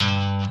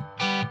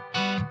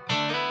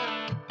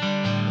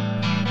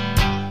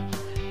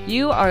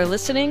You are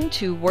listening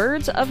to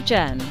Words of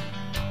Jen,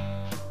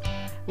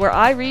 where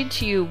I read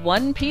to you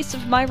one piece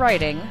of my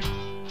writing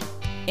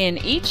in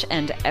each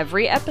and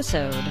every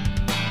episode.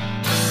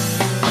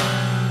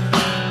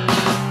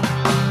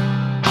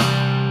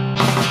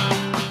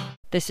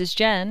 This is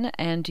Jen,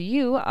 and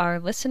you are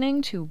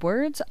listening to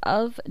Words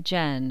of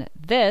Jen.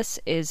 This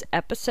is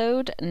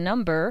episode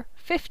number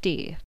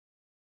 50.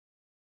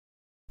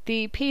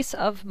 The piece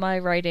of my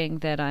writing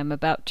that I'm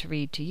about to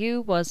read to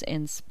you was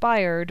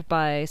inspired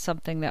by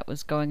something that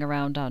was going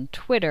around on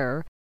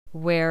Twitter,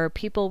 where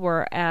people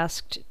were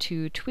asked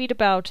to tweet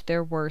about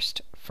their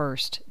worst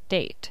first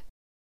date.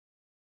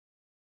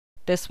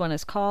 This one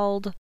is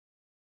called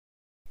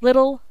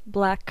Little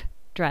Black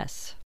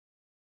Dress.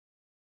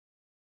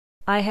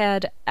 I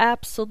had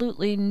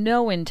absolutely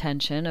no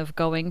intention of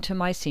going to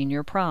my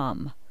senior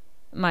prom.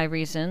 My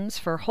reasons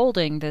for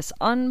holding this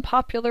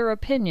unpopular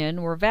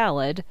opinion were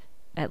valid,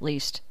 at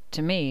least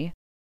to me.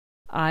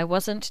 I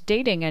wasn't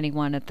dating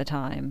anyone at the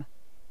time,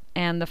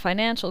 and the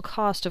financial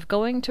cost of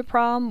going to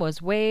prom was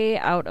way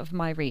out of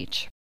my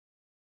reach.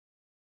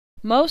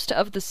 Most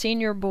of the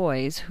senior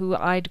boys who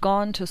I'd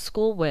gone to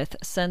school with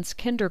since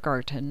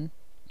kindergarten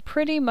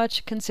pretty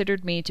much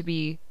considered me to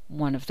be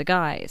one of the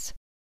guys.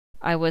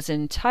 I was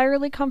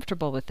entirely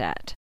comfortable with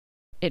that.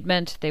 It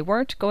meant they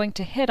weren't going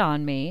to hit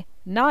on me,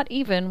 not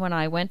even when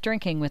I went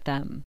drinking with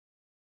them.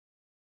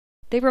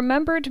 They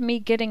remembered me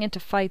getting into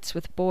fights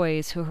with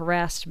boys who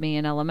harassed me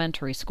in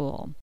elementary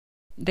school.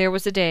 There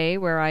was a day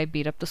where I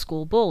beat up the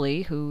school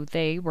bully, who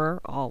they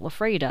were all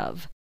afraid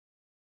of.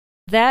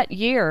 That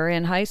year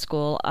in high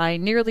school, I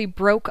nearly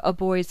broke a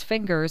boy's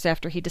fingers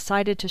after he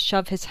decided to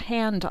shove his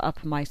hand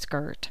up my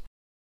skirt.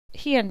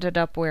 He ended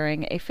up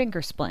wearing a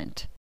finger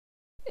splint.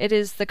 It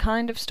is the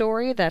kind of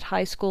story that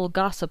high school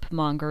gossip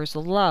mongers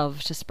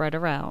love to spread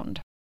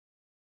around.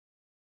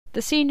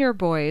 The senior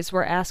boys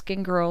were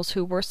asking girls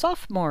who were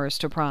sophomores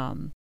to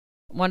prom.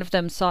 One of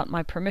them sought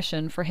my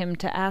permission for him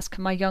to ask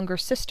my younger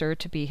sister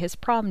to be his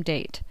prom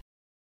date.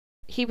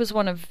 He was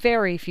one of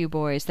very few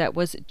boys that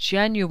was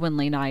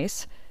genuinely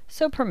nice,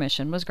 so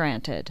permission was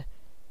granted.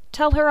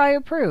 "Tell her I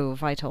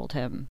approve," I told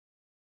him.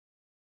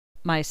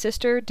 My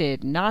sister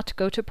did not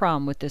go to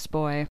prom with this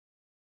boy.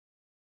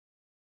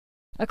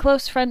 A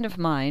close friend of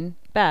mine,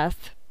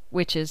 Beth,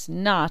 which is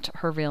not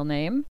her real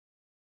name,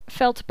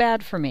 felt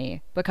bad for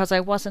me because I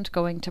wasn't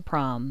going to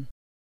prom.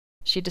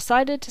 She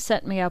decided to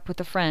set me up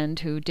with a friend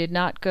who did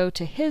not go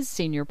to his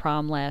senior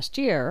prom last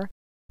year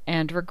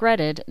and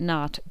regretted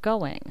not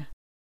going.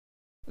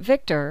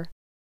 Victor,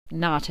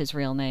 not his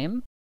real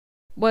name,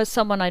 was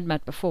someone I'd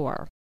met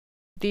before.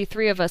 The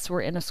three of us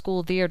were in a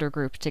school theater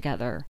group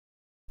together.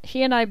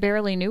 He and I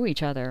barely knew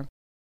each other.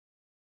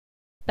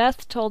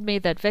 Beth told me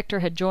that Victor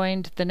had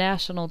joined the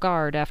National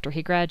Guard after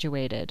he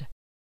graduated.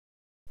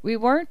 We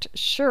weren't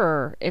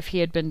sure if he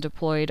had been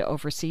deployed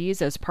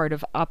overseas as part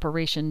of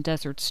Operation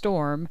Desert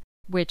Storm,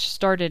 which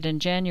started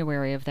in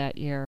January of that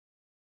year.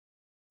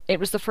 It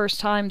was the first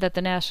time that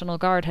the National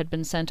Guard had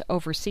been sent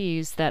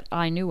overseas that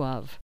I knew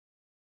of.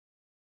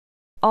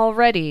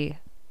 Already,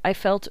 I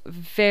felt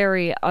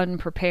very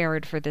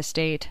unprepared for this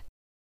date.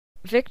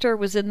 Victor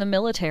was in the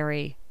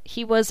military.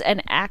 He was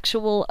an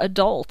actual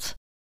adult.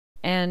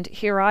 And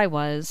here I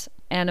was,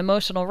 an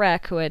emotional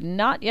wreck who had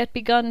not yet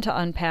begun to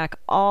unpack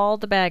all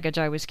the baggage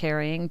I was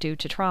carrying due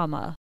to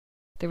trauma.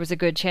 There was a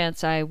good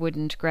chance I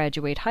wouldn't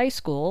graduate high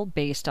school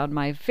based on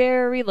my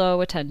very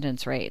low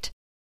attendance rate.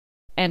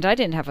 And I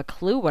didn't have a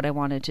clue what I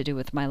wanted to do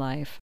with my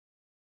life.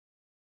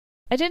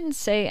 I didn't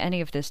say any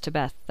of this to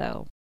Beth,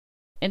 though.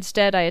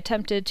 Instead, I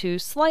attempted to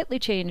slightly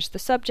change the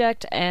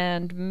subject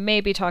and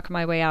maybe talk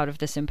my way out of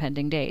this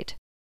impending date.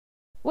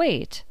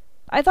 "Wait,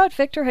 I thought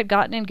Victor had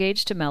gotten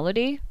engaged to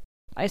Melody,"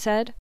 I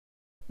said.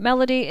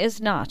 "Melody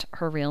is not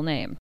her real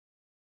name."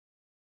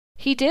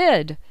 "He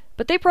did,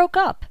 but they broke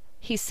up.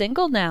 He's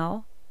single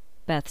now,"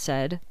 Beth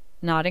said,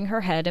 nodding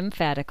her head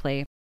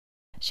emphatically.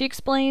 She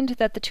explained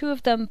that the two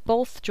of them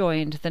both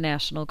joined the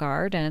National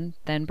Guard and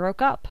then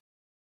broke up.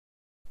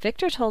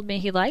 "Victor told me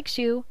he likes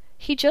you.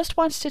 He just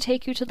wants to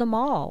take you to the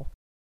mall,"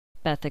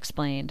 Beth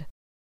explained.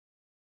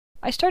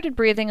 I started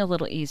breathing a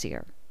little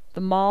easier. The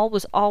mall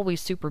was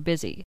always super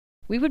busy.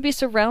 We would be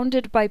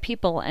surrounded by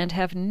people and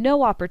have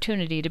no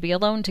opportunity to be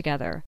alone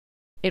together.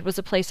 It was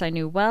a place I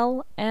knew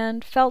well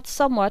and felt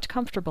somewhat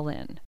comfortable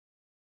in.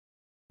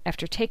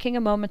 After taking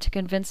a moment to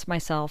convince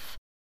myself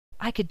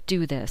I could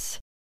do this,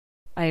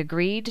 I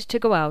agreed to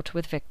go out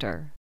with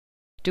Victor.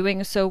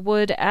 Doing so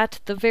would, at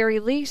the very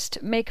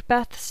least, make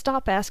Beth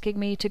stop asking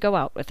me to go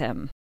out with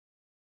him.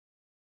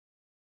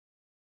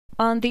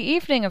 On the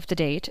evening of the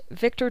date,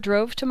 Victor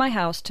drove to my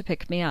house to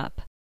pick me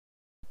up.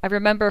 I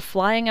remember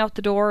flying out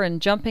the door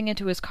and jumping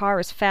into his car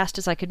as fast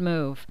as I could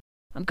move.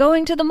 "I'm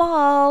going to the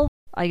mall!"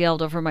 I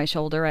yelled over my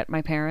shoulder at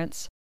my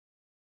parents.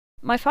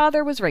 My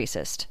father was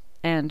racist,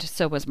 and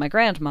so was my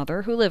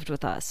grandmother, who lived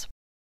with us.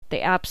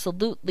 They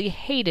absolutely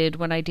hated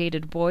when I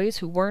dated boys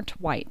who weren't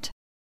white.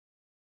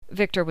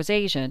 Victor was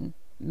Asian,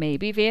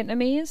 maybe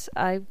Vietnamese,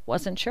 I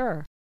wasn't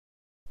sure.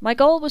 My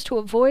goal was to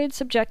avoid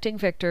subjecting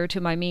Victor to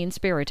my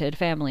mean-spirited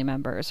family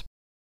members.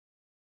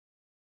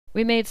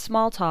 We made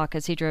small talk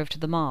as he drove to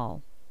the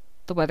mall.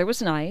 The weather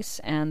was nice,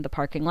 and the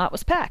parking lot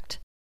was packed.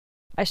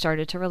 I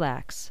started to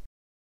relax.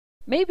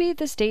 Maybe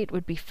this date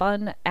would be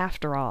fun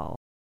after all.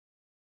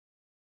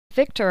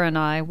 Victor and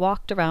I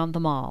walked around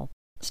the mall,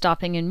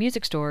 stopping in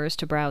music stores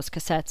to browse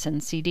cassettes and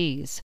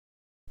CDs.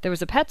 There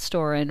was a pet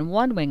store in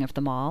one wing of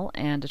the mall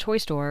and a toy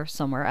store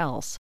somewhere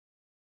else.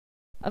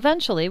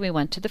 Eventually, we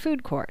went to the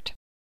food court.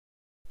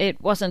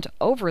 It wasn't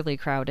overly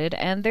crowded,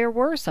 and there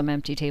were some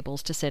empty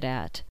tables to sit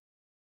at.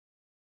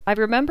 I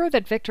remember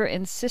that Victor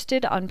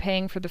insisted on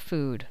paying for the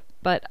food,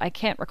 but I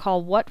can't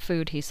recall what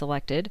food he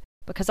selected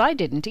because I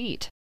didn't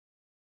eat.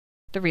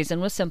 The reason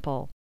was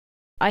simple.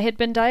 I had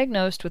been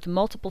diagnosed with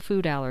multiple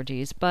food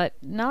allergies, but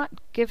not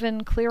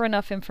given clear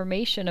enough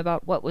information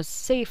about what was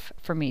safe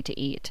for me to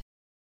eat.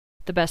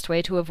 The best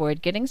way to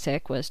avoid getting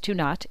sick was to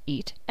not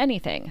eat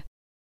anything.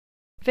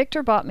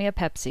 Victor bought me a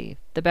Pepsi,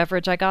 the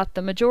beverage I got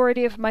the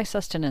majority of my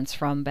sustenance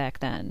from back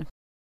then.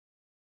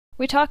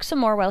 We talked some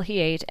more while he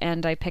ate,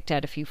 and I picked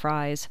out a few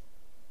fries.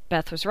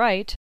 Beth was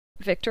right.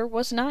 Victor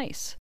was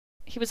nice.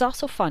 He was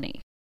also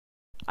funny.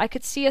 I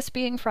could see us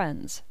being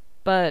friends,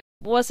 but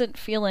wasn't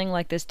feeling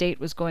like this date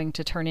was going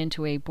to turn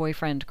into a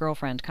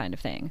boyfriend-girlfriend kind of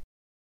thing.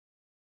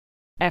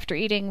 After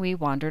eating, we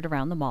wandered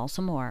around the mall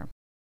some more.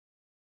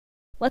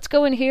 "Let's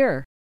go in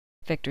here,"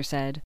 Victor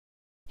said.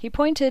 He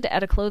pointed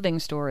at a clothing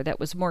store that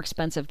was more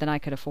expensive than I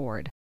could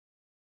afford.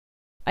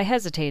 I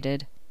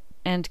hesitated,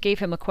 and gave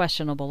him a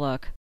questionable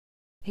look.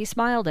 He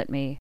smiled at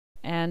me,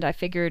 and I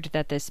figured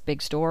that this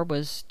big store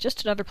was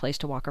just another place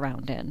to walk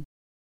around in.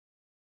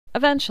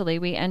 Eventually,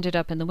 we ended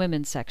up in the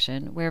women's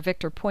section, where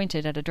Victor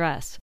pointed at a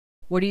dress.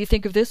 "What do you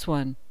think of this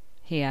one?"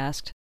 he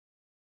asked.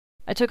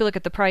 I took a look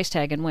at the price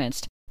tag and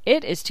winced.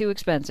 "It is too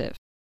expensive."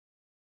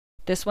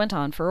 This went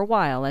on for a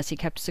while as he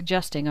kept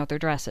suggesting other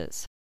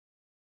dresses.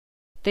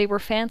 They were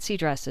fancy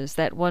dresses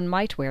that one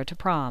might wear to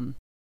prom,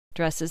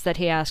 dresses that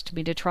he asked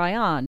me to try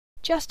on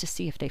just to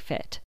see if they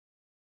fit.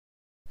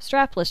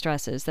 Strapless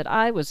dresses that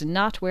I was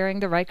not wearing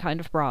the right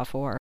kind of bra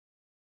for.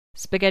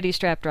 Spaghetti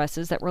strap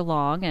dresses that were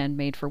long and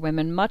made for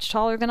women much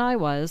taller than I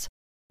was.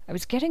 I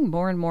was getting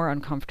more and more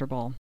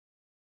uncomfortable.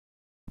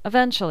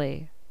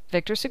 Eventually,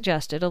 Victor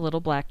suggested a little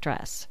black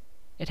dress.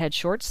 It had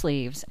short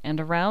sleeves and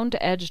a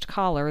round-edged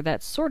collar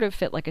that sort of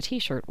fit like a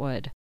t-shirt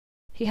would.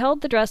 He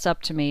held the dress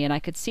up to me, and I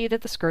could see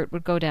that the skirt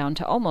would go down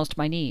to almost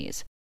my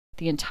knees.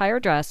 The entire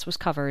dress was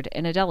covered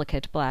in a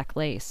delicate black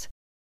lace.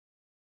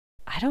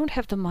 "I don't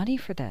have the money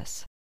for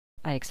this,"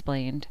 I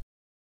explained.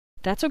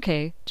 "That's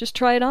okay. Just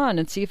try it on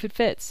and see if it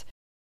fits.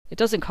 It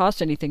doesn't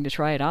cost anything to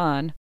try it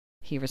on,"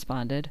 he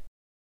responded.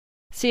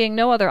 Seeing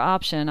no other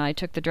option, I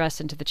took the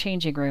dress into the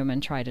changing room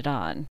and tried it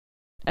on.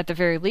 At the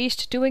very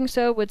least, doing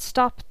so would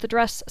stop the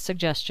dress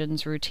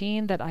suggestions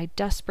routine that I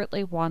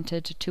desperately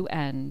wanted to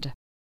end.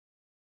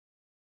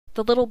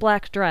 The little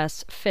black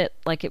dress fit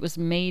like it was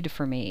made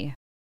for me.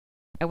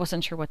 I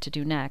wasn't sure what to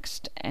do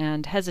next,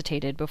 and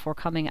hesitated before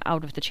coming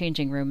out of the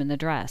changing room in the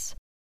dress.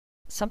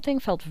 Something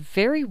felt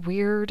very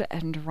weird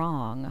and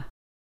wrong.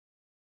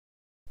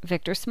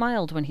 Victor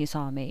smiled when he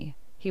saw me.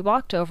 He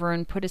walked over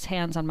and put his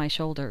hands on my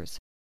shoulders.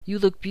 "You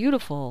look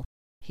beautiful,"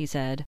 he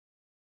said.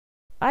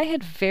 I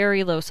had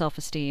very low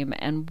self-esteem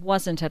and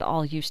wasn't at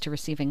all used to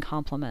receiving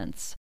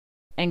compliments.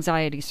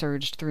 Anxiety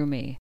surged through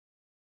me.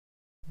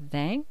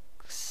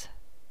 "Thanks,"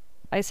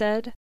 I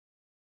said.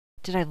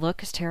 Did I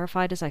look as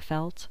terrified as I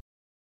felt?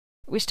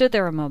 We stood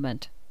there a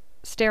moment,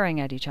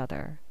 staring at each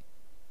other.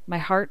 My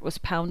heart was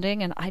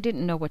pounding, and I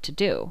didn't know what to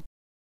do.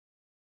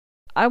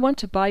 "I want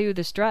to buy you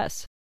this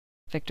dress,"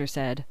 Victor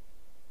said.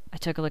 I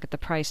took a look at the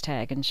price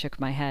tag and shook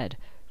my head.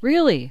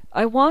 "Really,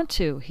 I want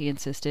to," he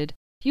insisted.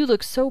 "You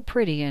look so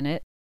pretty in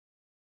it."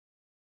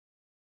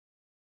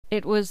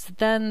 It was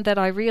then that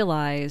I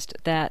realized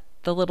that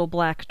the little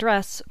black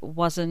dress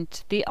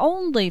wasn't the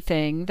only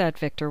thing that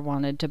Victor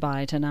wanted to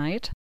buy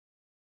tonight.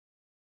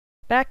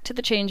 Back to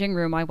the changing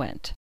room I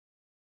went.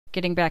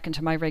 Getting back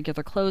into my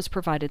regular clothes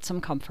provided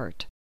some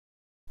comfort.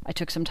 I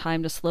took some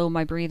time to slow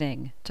my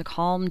breathing, to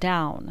calm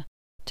down,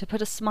 to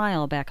put a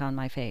smile back on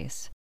my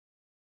face.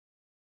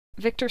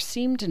 Victor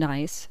seemed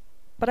nice,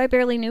 but I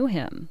barely knew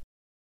him.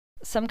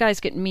 Some guys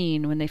get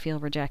mean when they feel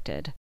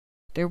rejected.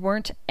 There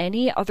weren't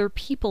any other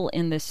people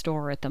in this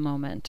store at the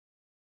moment.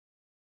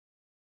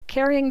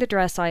 Carrying the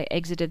dress, I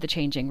exited the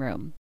changing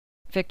room.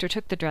 Victor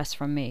took the dress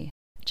from me.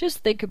 "Just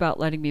think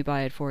about letting me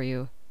buy it for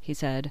you," he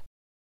said.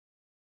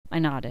 I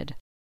nodded.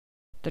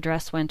 The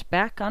dress went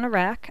back on a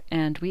rack,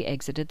 and we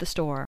exited the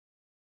store.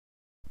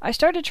 I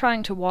started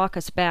trying to walk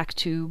us back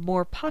to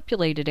more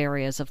populated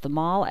areas of the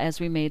mall as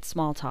we made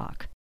small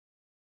talk.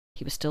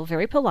 He was still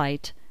very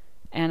polite,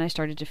 and I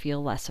started to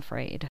feel less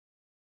afraid.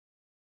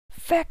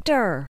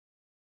 "Victor!"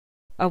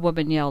 a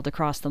woman yelled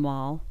across the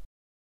mall.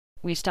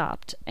 We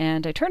stopped,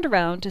 and I turned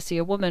around to see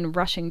a woman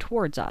rushing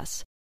towards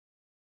us.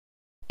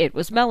 It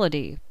was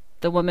Melody,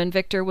 the woman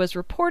Victor was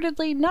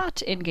reportedly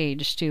not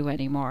engaged to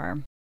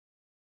anymore.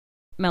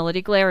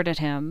 Melody glared at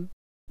him,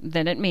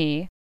 then at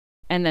me,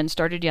 and then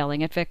started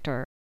yelling at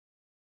Victor.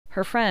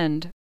 Her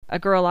friend, a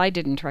girl I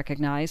didn't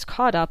recognize,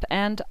 caught up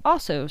and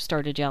also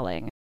started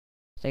yelling.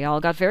 They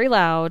all got very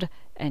loud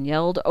and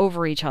yelled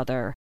over each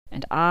other,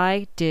 and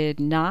I did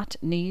not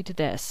need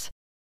this.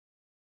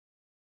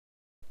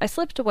 I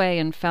slipped away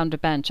and found a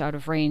bench out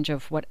of range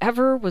of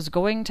whatever was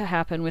going to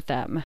happen with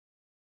them.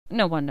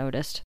 No one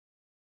noticed.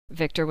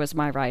 Victor was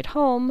my ride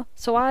home,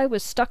 so I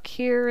was stuck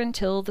here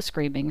until the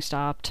screaming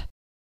stopped.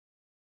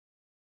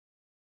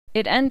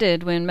 It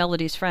ended when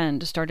Melody's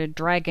friend started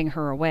dragging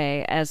her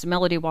away as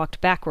Melody walked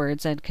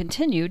backwards and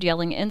continued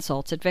yelling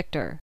insults at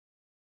Victor.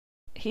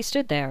 He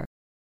stood there,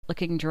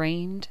 looking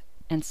drained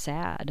and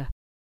sad.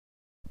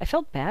 I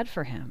felt bad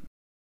for him.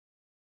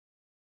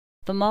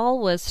 The mall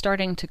was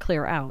starting to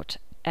clear out,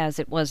 as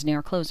it was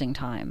near closing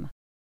time.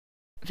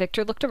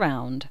 Victor looked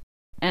around,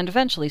 and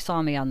eventually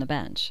saw me on the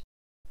bench.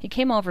 He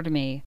came over to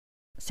me,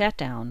 sat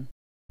down,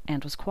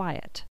 and was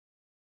quiet.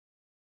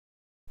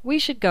 "We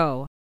should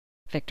go,"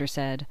 Victor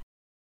said.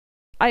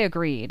 I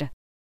agreed.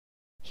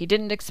 He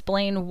didn't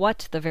explain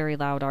what the very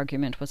loud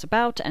argument was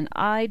about, and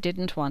I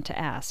didn't want to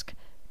ask.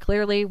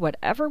 Clearly,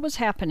 whatever was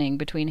happening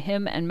between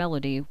him and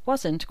Melody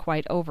wasn't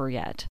quite over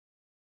yet.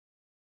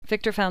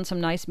 Victor found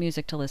some nice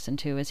music to listen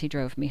to as he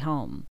drove me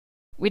home.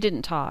 We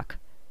didn't talk.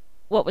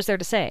 What was there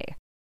to say?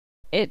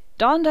 It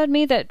dawned on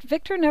me that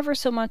Victor never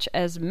so much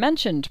as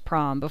mentioned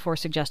prom before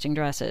suggesting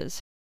dresses.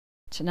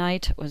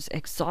 Tonight was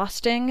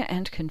exhausting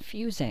and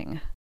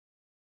confusing.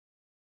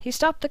 He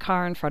stopped the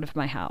car in front of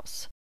my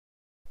house.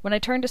 When I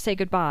turned to say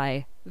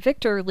goodbye,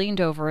 Victor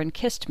leaned over and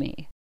kissed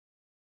me.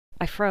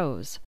 I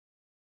froze.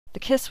 The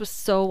kiss was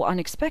so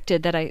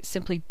unexpected that I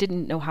simply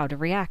didn't know how to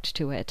react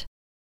to it.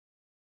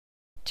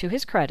 To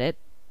his credit,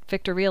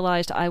 Victor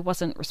realized I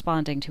wasn't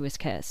responding to his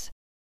kiss.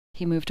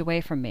 He moved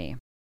away from me.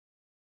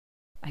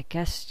 "I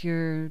guess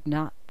you're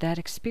not that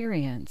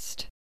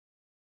experienced,"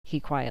 he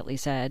quietly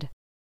said.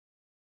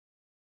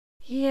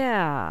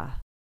 "Yeah,"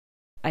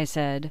 I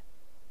said,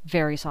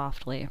 very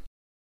softly.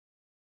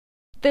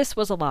 This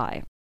was a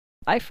lie.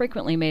 I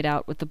frequently made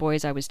out with the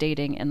boys I was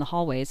dating in the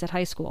hallways at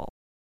high school.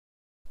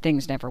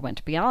 Things never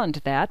went beyond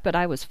that, but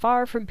I was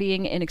far from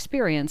being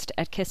inexperienced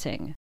at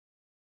kissing.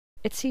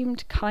 It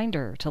seemed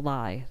kinder to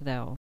lie,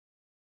 though.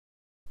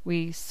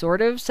 We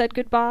sort of said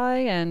goodbye,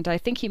 and I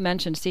think he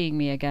mentioned seeing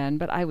me again,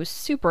 but I was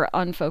super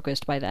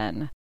unfocused by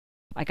then.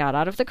 I got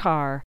out of the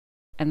car,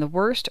 and the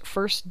worst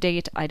first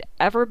date I'd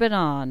ever been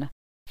on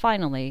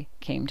finally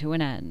came to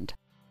an end.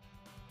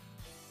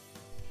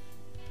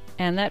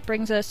 And that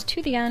brings us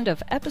to the end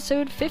of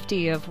episode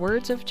 50 of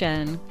Words of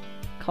Jen,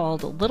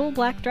 called Little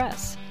Black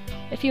Dress.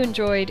 If you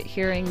enjoyed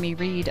hearing me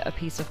read a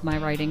piece of my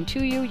writing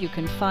to you, you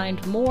can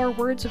find more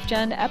Words of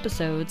Jen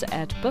episodes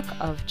at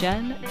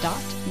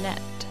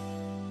bookofjen.net.